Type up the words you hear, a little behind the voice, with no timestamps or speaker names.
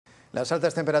Las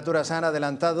altas temperaturas han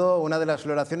adelantado una de las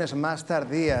floraciones más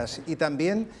tardías y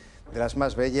también de las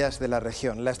más bellas de la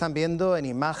región. La están viendo en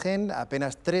imagen,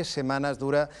 apenas 3 semanas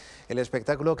dura el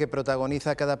espectáculo que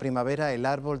protagoniza cada primavera el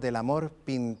árbol del amor,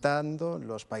 pintando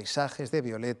los paisajes de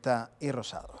violeta y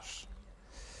rosados.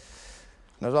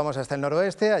 Nos vamos hasta el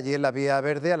noroeste, allí en la Vía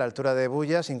Verde, a la altura de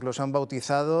Bullas, incluso han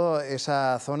bautizado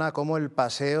esa zona como el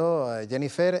paseo,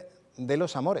 Jennifer, de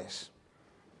los amores.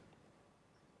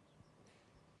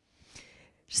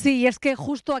 Sí, es que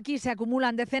justo aquí se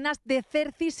acumulan decenas de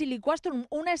𝗡𝗢𝗧𝗜𝗍𝗍𝗓,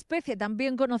 una especie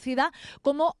también conocida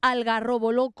como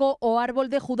algarrobo loco o árbol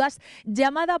de Judas,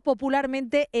 llamada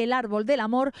popularmente el árbol del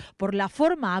amor por la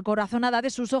forma acorazonada de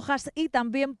sus hojas y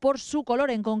también por su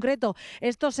color en concreto.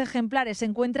 Estos ejemplares se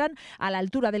encuentran a la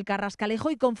altura del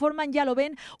Carrascalejo y conforman, ya lo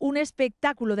ven, un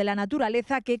espectáculo de la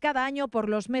naturaleza que cada año por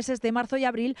los meses de marzo y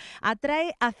abril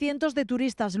atrae a cientos de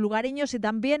turistas lugareños y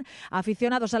también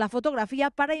aficionados a la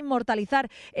fotografía para inmortalizar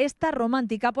esta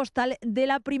romántica postal de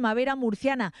la primavera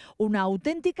murciana, una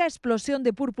auténtica explosión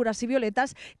de púrpuras y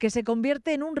violetas que se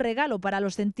convierte en un regalo para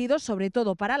los sentidos, sobre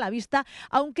todo para la vista,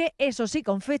 aunque eso sí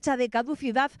con fecha de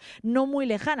caducidad no muy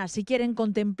lejana. Si quieren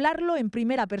contemplarlo en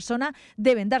primera persona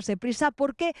deben darse prisa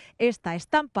porque esta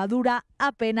estampa dura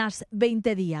apenas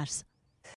 20 días.